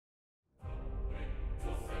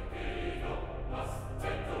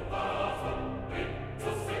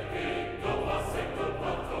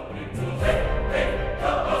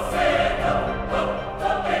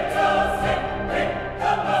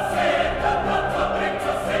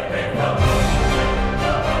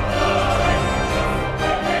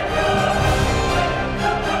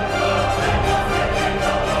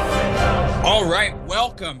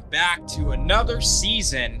welcome back to another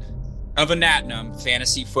season of Anatinum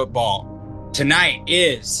Fantasy Football. Tonight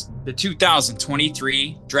is the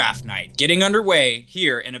 2023 draft night, getting underway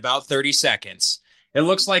here in about 30 seconds. It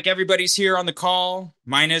looks like everybody's here on the call,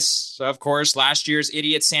 minus, of course, last year's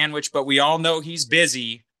idiot sandwich, but we all know he's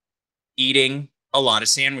busy eating a lot of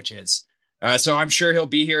sandwiches. So I'm sure he'll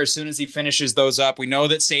be here as soon as he finishes those up. We know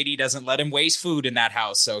that Sadie doesn't let him waste food in that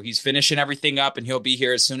house, so he's finishing everything up, and he'll be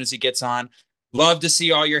here as soon as he gets on. Love to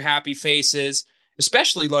see all your happy faces.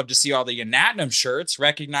 Especially love to see all the Anatinum shirts.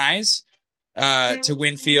 Recognize to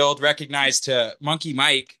Winfield. Recognize to Monkey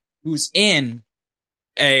Mike, who's in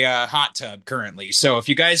a hot tub currently. So if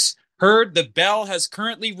you guys heard, the bell has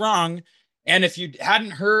currently rung. And if you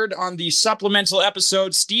hadn't heard on the supplemental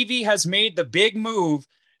episode, Stevie has made the big move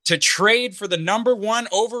to trade for the number 1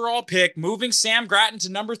 overall pick, moving Sam Grattan to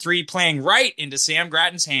number 3, playing right into Sam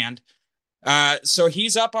Grattan's hand. So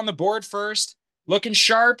he's up on the board first, looking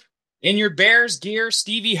sharp in your Bears gear.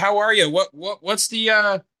 Stevie, how are you? What's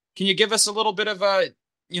the, can you give us a little bit of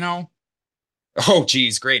oh,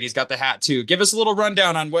 geez, great. He's got the hat too. Give us a little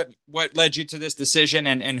rundown on what led you to this decision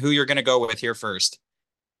and who you're going to go with here first.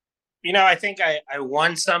 I think I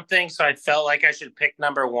won something, so I felt like I should pick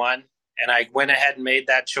number 1. And I went ahead and made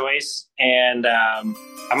that choice. And I'm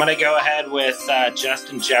going to go ahead with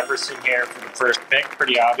Justin Jefferson here for the first pick.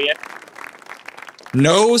 Pretty obvious.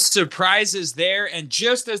 No surprises there. And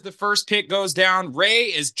just as the first pick goes down, Ray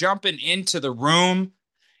is jumping into the room.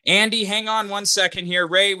 Andy, hang on one second here.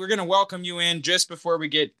 Ray, we're going to welcome you in just before we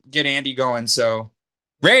get Andy going. So,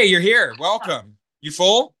 Ray, you're here. Welcome. You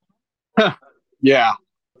full? Yeah.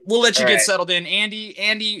 We'll let you get settled in.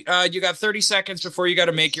 Andy, you got 30 seconds before you got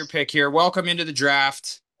to make your pick here. Welcome into the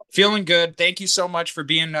draft. Feeling good. Thank you so much for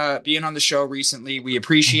being on the show recently. We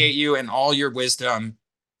appreciate you and all your wisdom.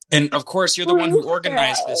 And of course, you're the one who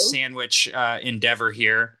organized this sandwich endeavor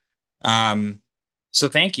here. So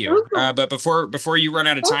thank you. But before you run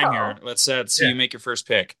out of time here, let's see you make your first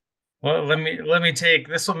pick. Well, let me take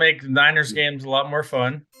this. Will make Niners games a lot more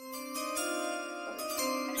fun.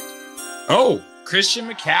 Oh, Christian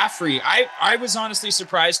McCaffrey. I was honestly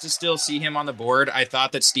surprised to still see him on the board. I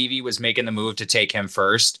thought that Stevie was making the move to take him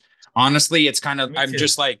first. Honestly, it's kind of, I'm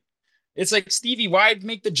just like, it's like, Stevie, why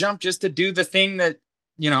make the jump just to do the thing that,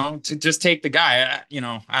 to just take the guy?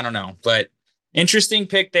 I don't know. But interesting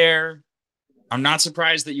pick there. I'm not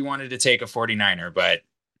surprised that you wanted to take a 49er, but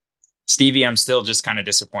Stevie, I'm still just kind of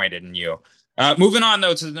disappointed in you. Moving on,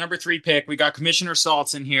 though, to the number 3 pick, we got Commissioner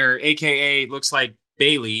Salts in here, a.k.a. looks like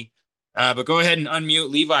Bailey. But go ahead and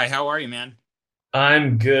unmute. Levi, how are you, man?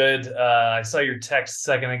 I'm good. I saw your text a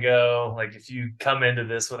second ago. Like, if you come into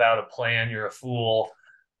this without a plan, you're a fool.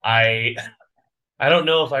 I don't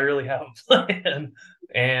know if I really have a plan,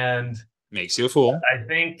 and makes you a fool. I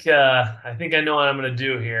think I know what I'm going to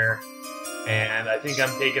do here, and I think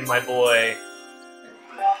I'm taking my boy.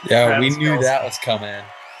 Yeah, Travis we knew Kelce. that was coming.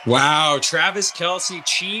 Wow, Travis Kelce,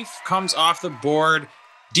 Chief, comes off the board.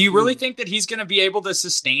 Do you really think that he's going to be able to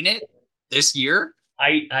sustain it this year?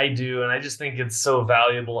 I do, and I just think it's so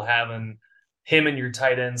valuable having him in your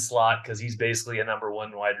tight end slot because he's basically a number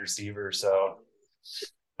 1 wide receiver. So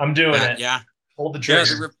I'm doing it. Yeah. Hold the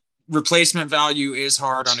trigger. Yeah, the replacement value is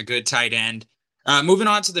hard on a good tight end. Moving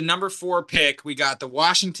on to the number 4 pick, we got the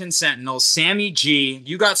Washington Sentinels, Sammy G.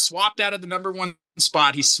 You got swapped out of the number 1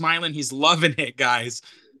 spot. He's smiling. He's loving it, guys.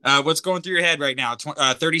 What's going through your head right now?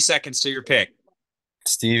 30 seconds to your pick.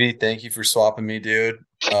 Stevie, thank you for swapping me, dude.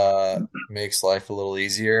 Makes life a little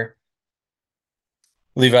easier.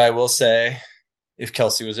 Levi, I will say, if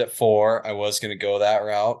Kelce was at 4, I was going to go that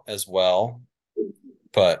route as well.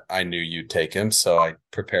 But I knew you'd take him, so I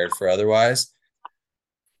prepared for otherwise.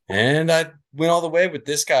 And I went all the way with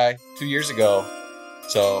this guy 2 years ago.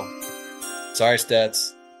 So, sorry,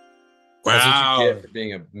 Stets. Wow. That's what you get for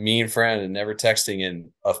being a mean friend and never texting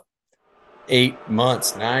in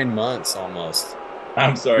 9 months almost.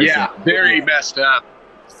 I'm sorry. Yeah, Sam. very messed up.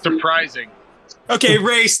 Surprising. Okay,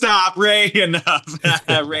 Ray, stop. Ray, enough.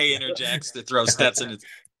 Ray interjects to throw Stetson as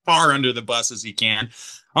far under the bus as he can.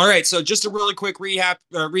 All right, so just a really quick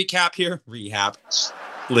recap here.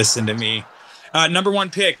 Listen to me. Number 1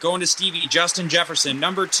 pick, going to Stevie, Justin Jefferson.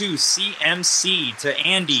 Number 2, CMC to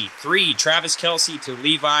Andy. 3, Travis Kelce to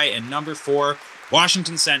Levi. And number 4,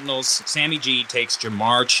 Washington Sentinels, Sammy G takes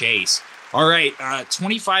Jamar Chase. All right,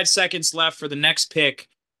 25 seconds left for the next pick.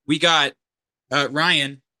 We got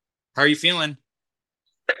Ryan. How are you feeling?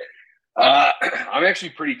 I'm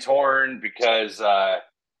actually pretty torn because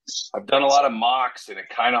I've done a lot of mocks, and it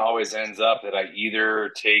kind of always ends up that I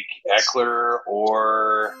either take Eckler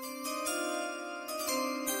or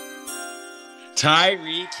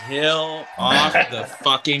Tyreek Hill off the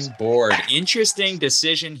fucking board. Interesting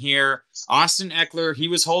decision here. Austin Eckler, he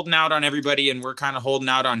was holding out on everybody, and we're kind of holding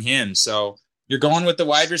out on him. So you're going with the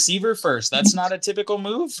wide receiver first. That's not a typical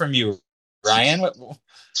move from you, Ryan.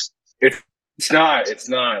 It's not. It's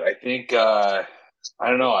not. I think I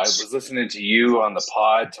don't know. I was listening to you on the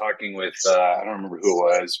pod talking with I don't remember who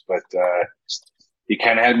it was, but you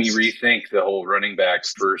kind of had me rethink the whole running back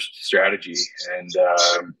first strategy, and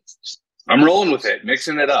I'm rolling with it,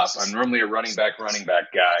 mixing it up. I'm normally a running back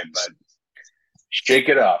guy, but shake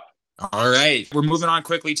it up. All right. We're moving on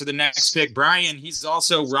quickly to the next pick. Brian, he's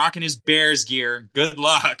also rocking his Bears gear. Good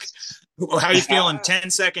luck. How you feeling?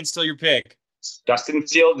 10 seconds till your pick. Justin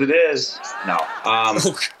Fields it is. No.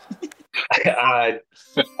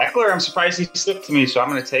 Eckler, I'm surprised he slipped to me, so I'm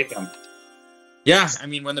going to take him. Yeah, I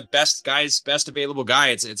mean, when the best available guy,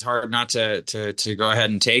 it's hard not to go ahead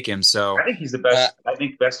and take him. So I think he's the best. I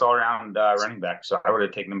think best all around running back. So I would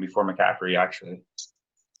have taken him before McCaffrey, actually.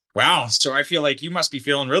 Wow. So I feel like you must be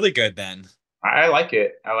feeling really good then. I like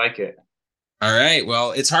it. All right.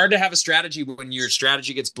 Well, it's hard to have a strategy when your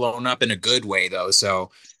strategy gets blown up in a good way, though. So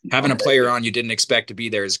having a player on you didn't expect to be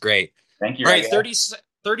there is great. Thank you. All right,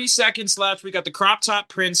 30 seconds left. We got the crop top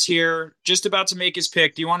Prince here, just about to make his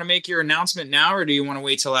pick. Do you want to make your announcement now, or do you want to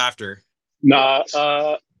wait till after? Nah,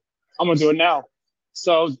 I'm gonna do it now.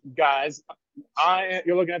 So, guys,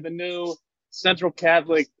 you're looking at the new Central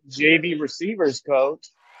Catholic JV receivers coach.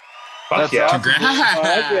 Fuck yeah!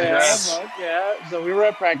 Congrats. Fuck yeah! So we were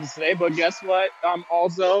at practice today, but guess what? I'm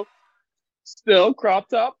also still crop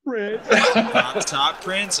top Prince. Crop top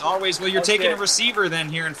Prince, always. Well, you're taking a receiver then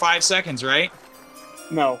here in 5 seconds, right?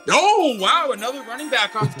 No. Oh, wow. Another running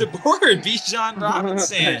back off the board. Bijan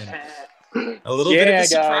Robinson. A little bit of a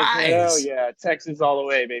surprise. Hell yeah. Texas all the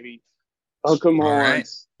way, baby. Hook 'em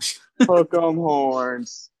horns. Hook 'em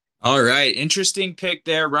horns. All right. Interesting pick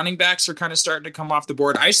there. Running backs are kind of starting to come off the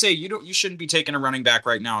board. I say you shouldn't be taking a running back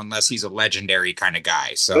right now unless he's a legendary kind of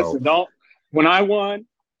guy. So listen, when I won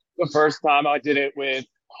the first time, I did it with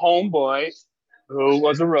Homeboy, who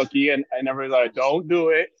was a rookie, and I never like, don't do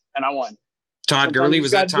it, and I won. Todd Gurley,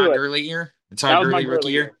 was that Todd Gurley year? Todd Gurley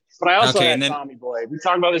rookie year? But I also had Tommy Boy. We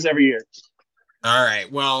talk about this every year. All right.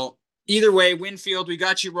 Well, either way, Winfield, we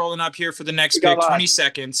got you rolling up here for the next pick. 20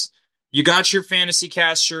 seconds. You got your Fantasy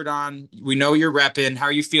Cast shirt on. We know you're repping. How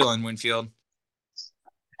are you feeling, Winfield?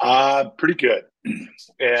 Pretty good.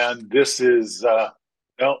 And this is, I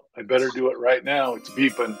better do it right now. It's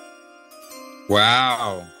beeping.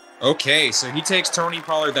 Wow. Okay, so he takes Tony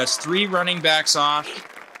Pollard. That's 3 running backs off.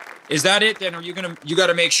 Is that it then? Are you got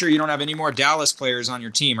to make sure you don't have any more Dallas players on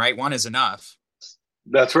your team, right? 1 is enough.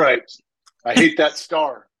 That's right. I hate that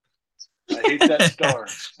star.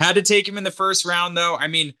 Had to take him in the first round, though. I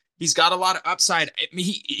mean, he's got a lot of upside. I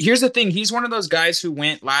mean, here's the thing. He's one of those guys who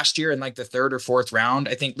went last year in like the 3rd or 4th round.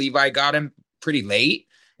 I think Levi got him pretty late,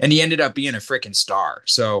 and he ended up being a freaking star.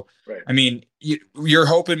 So, right. I mean, you're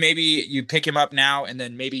hoping maybe you pick him up now, and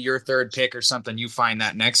then maybe your 3rd pick or something, you find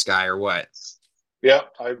that next guy or what? Yeah,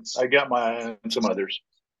 I got my eye on some others.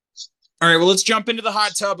 All right, well, let's jump into the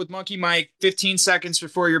hot tub with Monkey Mike. 15 seconds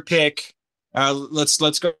before your pick. Let's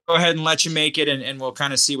go ahead and let you make it, and we'll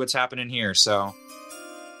kind of see what's happening here. So,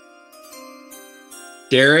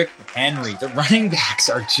 Derrick Henry, the running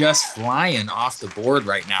backs are just flying off the board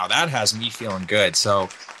right now. That has me feeling good. So,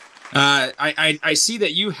 I see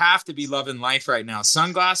that you have to be loving life right now.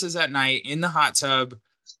 Sunglasses at night in the hot tub.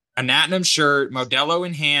 A Natnam shirt, Modelo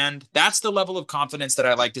in hand. That's the level of confidence that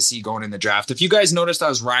I like to see going in the draft. If you guys noticed, I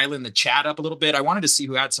was riling the chat up a little bit. I wanted to see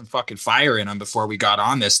who had some fucking fire in them before we got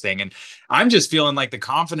on this thing. And I'm just feeling like the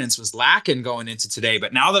confidence was lacking going into today.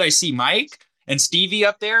 But now that I see Mike and Stevie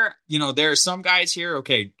up there, there are some guys here,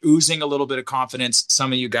 okay, oozing a little bit of confidence.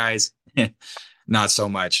 Some of you guys, not so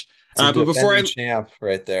much. But before champ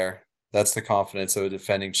right there. That's the confidence of a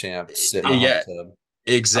defending champ sitting on the tub.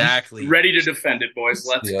 Exactly. I'm ready to defend it, boys.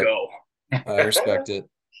 Let's go. I respect it.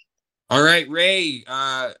 All right, Ray,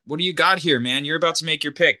 what do you got here, man? You're about to make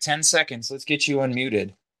your pick. 10 seconds. Let's get you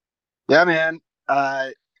unmuted. Yeah, man.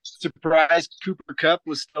 Surprised Cooper Kupp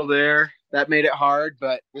was still there. That made it hard,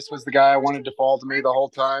 but this was the guy I wanted to fall to me the whole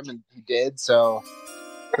time, and he did. So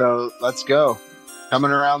let's go. Coming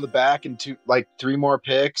around the back in 3 more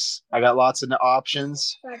picks. I got lots of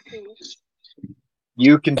options.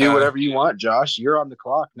 You can do whatever you want, Josh. You're on the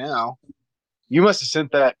clock now. You must have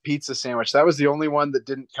sent that pizza sandwich. That was the only one that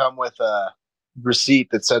didn't come with a receipt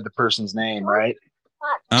that said the person's name, right?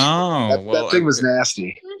 Oh, that thing was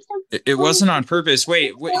nasty. It wasn't on purpose.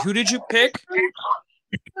 Wait, who did you pick?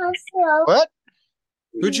 What?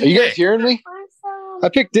 Who'd you Are you pick? guys hearing me? I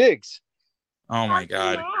picked Diggs. Oh, my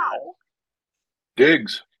God.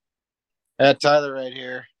 Diggs. Tyler right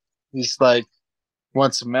here. He's like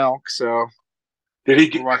wants some milk, so Did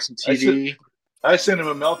he we're watching TV. I sent him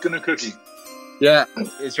a milk and a cookie. Yeah,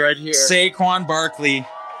 it's right here. Saquon Barkley.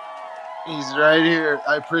 He's right here.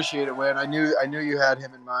 I appreciate it, Wayne. I knew you had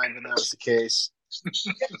him in mind when that was the case.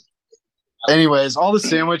 Anyways, all the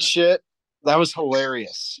sandwich shit, that was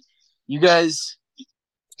hilarious. You guys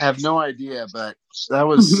have no idea, but that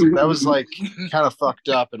was like kind of fucked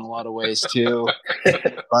up in a lot of ways too. Like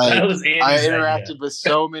That was Andy's I idea. interacted with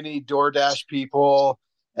so many DoorDash people,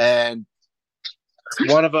 and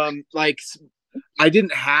one of them, like, I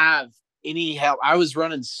didn't have any help. I was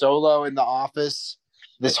running solo in the office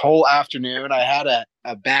this whole afternoon. I had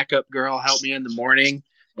a backup girl help me in the morning,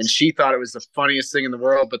 and she thought it was the funniest thing in the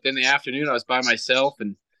world. But then the afternoon, I was by myself,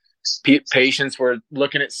 and patients were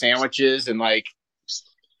looking at sandwiches and like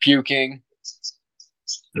puking.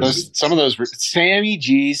 Some of those Sammy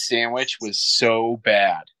G's sandwich was so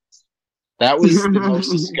bad. That was the most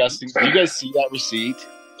disgusting. Do you guys see that receipt?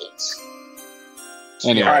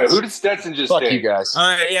 Anyway, All right, who did Stetson just fuck take? you guys.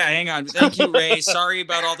 Yeah, hang on. Thank you, Ray. Sorry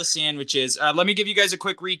about all the sandwiches. Let me give you guys a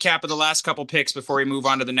quick recap of the last couple picks before we move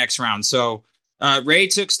on to the next round. So Ray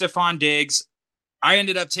took Stephon Diggs. I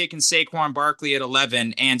ended up taking Saquon Barkley at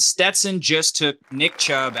 11, and Stetson just took Nick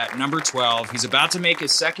Chubb at number 12. He's about to make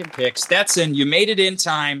his second pick. Stetson, you made it in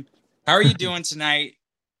time. How are you doing tonight?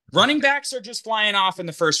 Running backs are just flying off in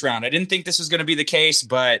the first round. I didn't think this was going to be the case,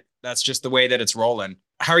 but that's just the way that it's rolling.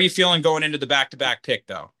 How are you feeling going into the back-to-back pick,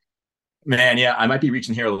 though? Man, yeah, I might be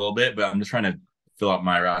reaching here a little bit, but I'm just trying to fill out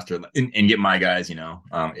my roster and get my guys. You know,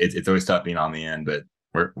 it's always tough being on the end, but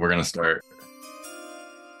we're gonna start.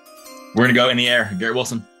 We're gonna go in the air. Garrett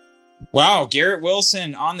Wilson. Wow, Garrett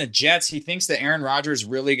Wilson on the Jets. He thinks that Aaron Rodgers is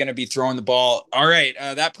really going to be throwing the ball. All right,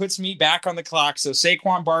 that puts me back on the clock. So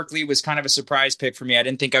Saquon Barkley was kind of a surprise pick for me. I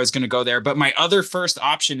didn't think I was going to go there, but my other first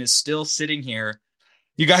option is still sitting here.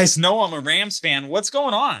 You guys know I'm a Rams fan. What's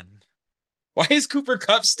going on? Why is Cooper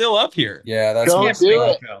Kupp still up here? Yeah, that's Don't messed do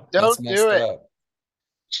up. it. That's Don't messed do it. up.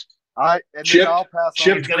 And Chipped- then I'll pass on.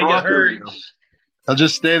 chipped He's gonna get crockery. hurt. He'll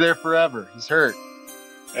just stay there forever. He's hurt.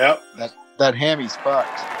 Yep. That hammy's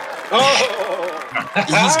fucked. Oh,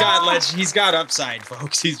 He's got upside,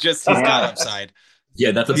 folks. He's got upside.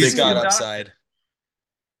 Yeah, that's a He's big got deal. upside.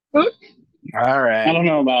 All I right. don't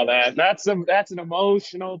know about that. That's an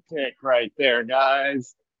emotional pick right there,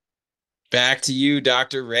 guys. Back to you,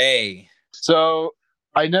 Dr. Ray. So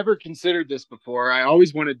I never considered this before. I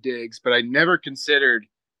always wanted Diggs, but I never considered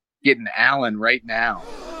getting Allen right now.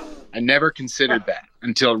 I never considered that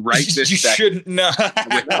until right this You second. shouldn't know.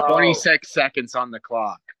 With 26 seconds on the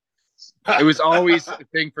clock. It was always a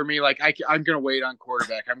thing for me. Like, I'm going to wait on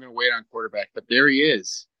quarterback. But there he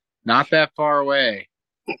is. Not that far away.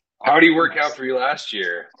 How did he work out for you last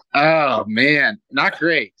year? Oh, man. Not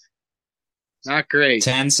great.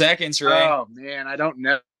 10 seconds, Ray. Oh, man. I don't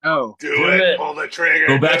know. do it. Pull the trigger.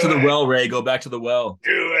 Go back do to the it. well, Ray. Go back to the well.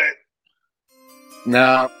 Do it.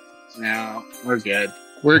 No. We're good.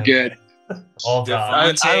 We're good. All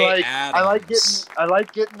time. Devontae I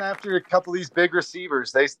like getting after a couple of these big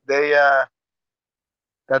receivers. They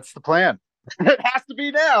that's the plan. It has to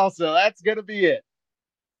be now, so that's gonna be it.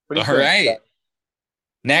 What do you All think? right.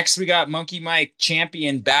 Next, we got Monkey Mike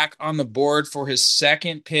Champion back on the board for his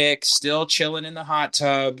second pick, still chilling in the hot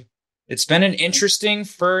tub. It's been an interesting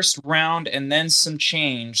first round and then some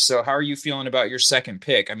change. So how are you feeling about your second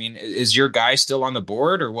pick? I mean, is your guy still on the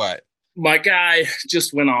board or what? My guy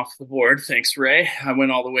just went off the board. Thanks, Ray. I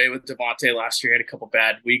went all the way with Devontae last year. He had a couple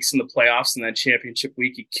bad weeks in the playoffs, and then championship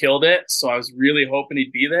week, he killed it. So I was really hoping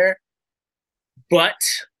he'd be there. But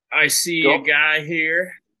I see a guy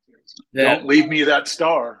here that Don't leave me that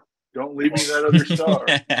star. Don't leave me that other star.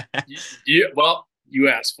 you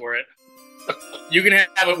asked for it. You can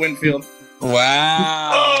have it, Winfield.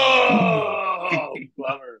 Wow. Oh,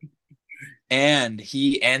 bummer. And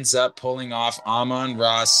he ends up pulling off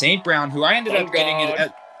Amon-Ra St. Brown, who I ended up getting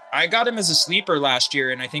it. I got him as a sleeper last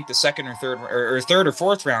year, and I think the second or third or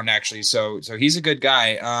fourth round actually. So he's a good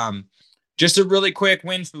guy. Just a really quick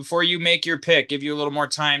win before you make your pick. Give you a little more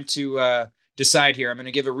time to decide here. I'm going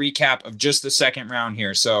to give a recap of just the second round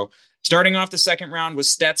here. So starting off the second round was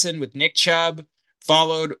Stetson with Nick Chubb,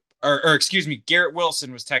 followed. Or excuse me, Garrett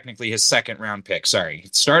Wilson was technically his second round pick. Sorry.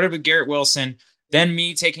 It started with Garrett Wilson, then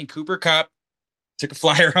me taking Cooper Kupp, took a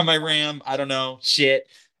flyer on my Ram. I don't know. Shit.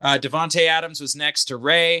 Devontae Adams was next to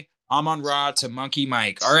Ray, Amon-Ra to Monkey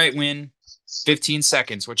Mike. All right, Win. 15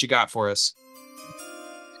 seconds. What you got for us?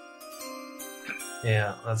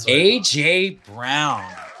 Yeah, that's what AJ Brown.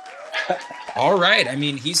 All right. I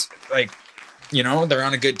mean, he's like, they're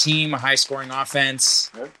on a good team, a high scoring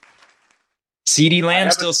offense. CeeDee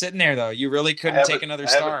Lamb still sitting there, though. You really couldn't take another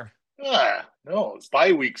star. No, it's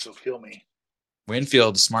bye weeks will kill me.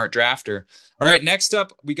 Winfield, smart drafter. All right, next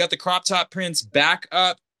up, we got the Crop Top Prince back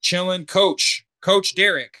up, chilling Coach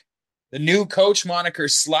Derek. The new coach moniker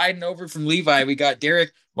sliding over from Levi. We got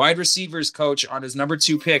Derek, wide receivers coach, on his number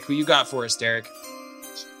 2 pick. Who you got for us, Derek?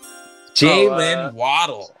 Jalen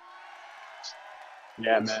Waddle.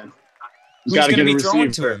 Yeah, man. Who's going to be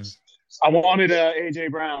throwing to him? I wanted A.J.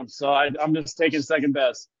 Brown, so I'm just taking second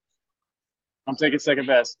best. I'm taking second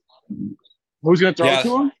best. Who's going to throw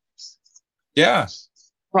to him? Yeah.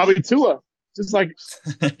 Probably Tua. Just like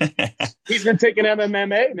he's been taking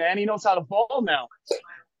MMA, man. He knows how to ball now.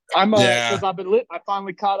 Because I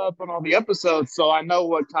finally caught up on all the episodes, so I know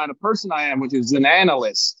what kind of person I am, which is an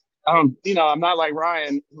analyst. I'm not like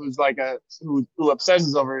Ryan, who's like who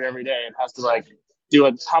obsesses over it every day and has to like do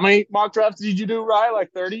it. How many mock drafts did you do, Ryan?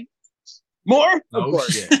 Like 30? More? Of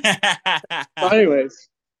course. But anyways.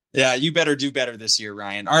 Yeah, you better do better this year,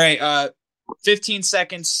 Ryan. All right, 15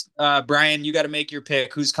 seconds. Brian, you got to make your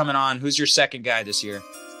pick. Who's coming on? Who's your second guy this year?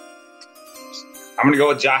 I'm going to go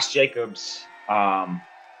with Josh Jacobs.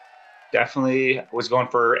 Definitely was going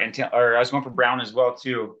for Brown as well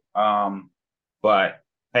too. But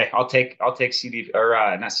hey, I'll take CD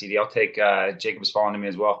or not CD. I'll take Jacobs falling to me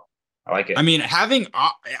as well. I like it. I mean, having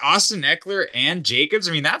Austin Eckler and Jacobs,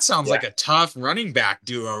 I mean, that sounds like a tough running back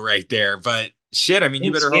duo right there. But shit, I mean,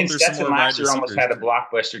 you better hope there's some more wide receivers. Almost had a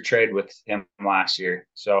blockbuster trade with him last year,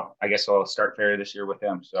 so I guess I'll start fair this year with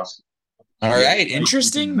him. So. All right,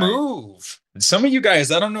 interesting move. Some of you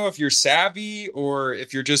guys, I don't know if you're savvy or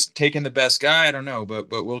if you're just taking the best guy. I don't know, but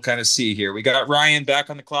we'll kind of see here. We got Ryan back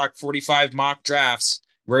on the clock, 45 mock drafts.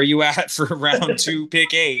 Where are you at for round 2,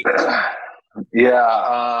 pick 8?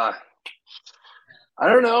 Yeah, I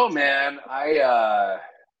don't know, man. I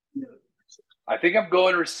think I'm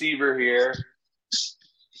going receiver here,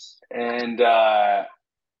 and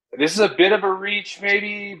this is a bit of a reach,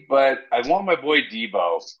 maybe, but I want my boy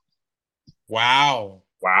Debo. Wow.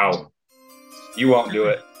 You won't do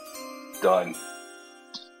it. Done.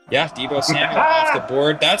 Yeah, Debo Samuel off the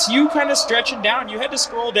board. That's you kind of stretching down. You had to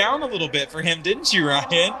scroll down a little bit for him, didn't you,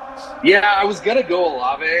 Ryan? Yeah, I was going to go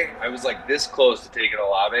Olave. I was like this close to taking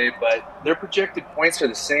Olave, but their projected points are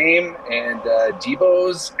the same, and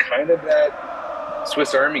Debo's kind of that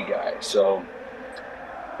Swiss Army guy. So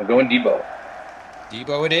I'm going Debo.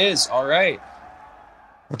 Debo it is. All right.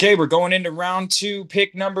 Okay, we're going into round 2,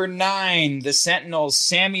 pick number 9, the Sentinels,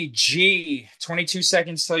 Sammy G. 22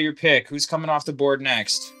 seconds till your pick. Who's coming off the board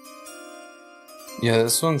next? Yeah,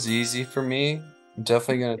 this one's easy for me. I'm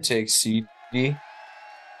definitely going to take CD.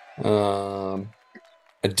 I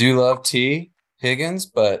do love T. Higgins,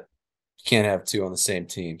 but you can't have 2 on the same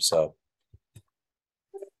team, so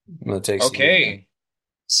I'm going to take CD.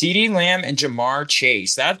 CeeDee Lamb and Jamar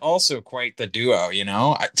Chase. That's also quite the duo, you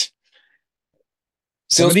know?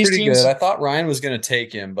 Feels pretty good. I thought Ryan was going to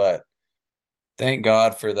take him, but thank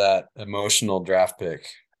God for that emotional draft pick,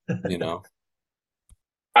 you know.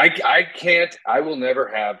 I will never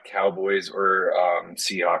have Cowboys or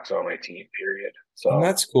Seahawks on my team, period. So and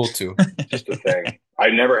that's cool too. Just a thing. I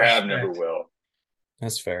never have, never will.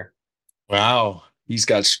 That's fair. Wow. He's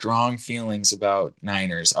got strong feelings about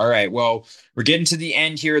Niners. All right. Well, we're getting to the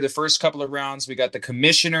end here. The first couple of rounds, we got the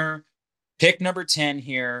commissioner. Pick number 10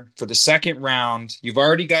 here for the second round. You've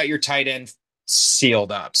already got your tight end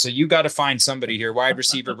sealed up. So you got to find somebody here, wide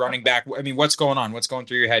receiver, running back. I mean, what's going on? What's going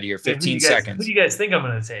through your head here? 15 seconds. Who do you guys think I'm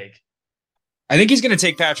going to take? I think he's going to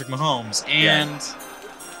take Patrick Mahomes, and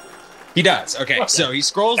he does. Okay, so he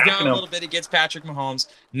scrolls down a little bit. He gets Patrick Mahomes.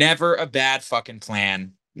 Never a bad fucking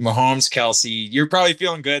plan. Mahomes, Kelsey. You're probably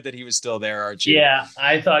feeling good that he was still there, aren't you? Yeah,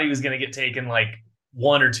 I thought he was going to get taken like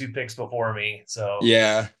 1 or 2 picks before me. So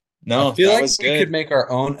yeah. No, I feel like we could make our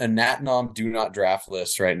own Anatnom do not draft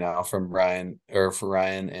list right now from Ryan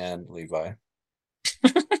and Levi.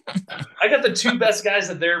 I got the 2 best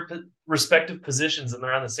guys at their respective positions, and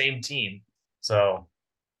they're on the same team. So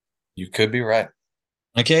you could be right.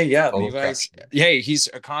 Okay, yeah, Levi's. Hey, he's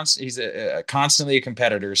constantly a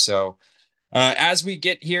competitor. So as we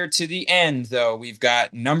get here to the end, though, we've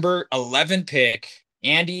got number 11 pick.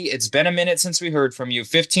 Andy, it's been a minute since we heard from you.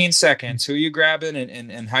 15 seconds. Who you grabbing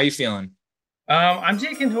and how you feeling? I'm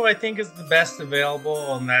taking who I think is the best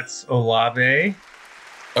available, and that's Olave.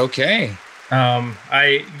 Okay.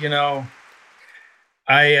 I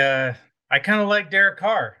kind of like Derek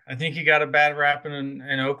Carr. I think he got a bad rap in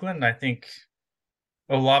Oakland. I think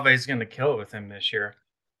Olave is going to kill it with him this year.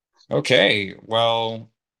 Okay. Well,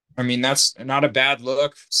 I mean, that's not a bad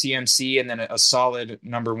look. CMC and then a solid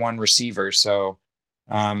number 1 receiver. So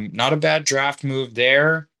not a bad draft move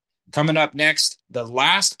there. coming up next, the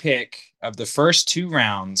last pick of the first 2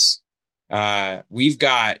 rounds. We've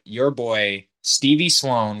got your boy Stevie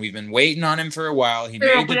Sloan. We've been waiting on him for a while. He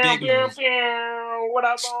made the big move. What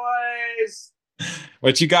up, boys?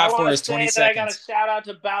 What you got for us? 20 I seconds. got a shout out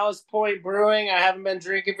to Ballast Point Brewing. I haven't been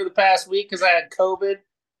drinking for the past week because I had COVID,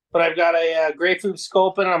 but I've got a grapefruit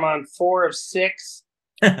Sculpin. I'm on 4 of 6.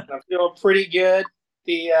 I'm feeling pretty good.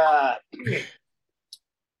 The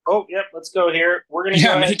oh, yep, let's go here. We're gonna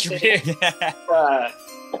go ahead and take,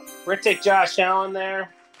 we're gonna take Josh Allen there,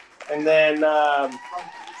 and then I'm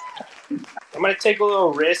gonna take a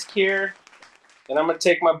little risk here, and I'm gonna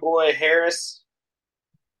take my boy Harris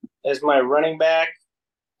as my running back.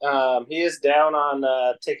 He is down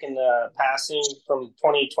on taking passing from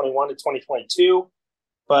 2021 to 2022,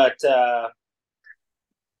 but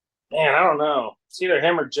man, I don't know. It's either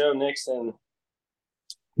him or Joe Nixon.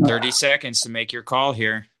 30 seconds to make your call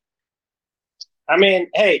here. I mean,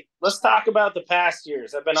 hey, let's talk about the past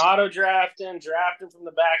years. I've been drafting from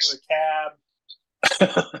the back of the cab.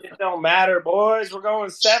 It don't matter, boys. We're going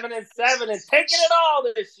 7-7 and taking it all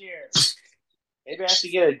this year. Maybe I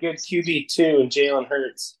should get a good QB2 and Jalen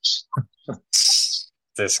Hurts.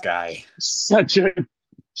 This guy. Such a.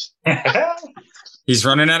 He's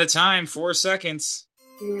running out of time. 4 seconds.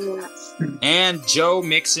 And Joe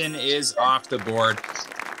Mixon is off the board.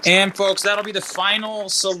 And folks, that'll be the final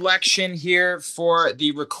selection here for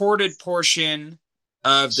the recorded portion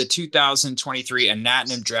of the 2023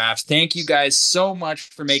 Anatnam Draft. Thank you guys so much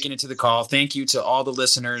for making it to the call. Thank you to all the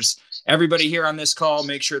listeners. Everybody here on this call,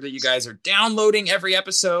 make sure that you guys are downloading every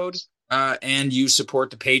episode and you support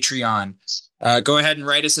the Patreon. Go ahead and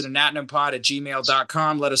write us at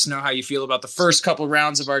anatnampod@gmail.com. Let us know how you feel about the first couple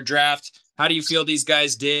rounds of our draft. How do you feel these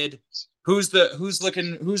guys did? Who's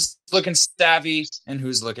looking savvy and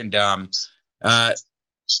who's looking dumb?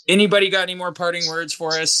 Anybody got any more parting words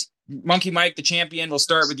for us? Monkey Mike, the champion, we'll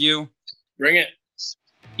start with you. Bring it.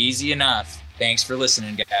 Easy enough. Thanks for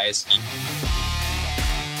listening, guys.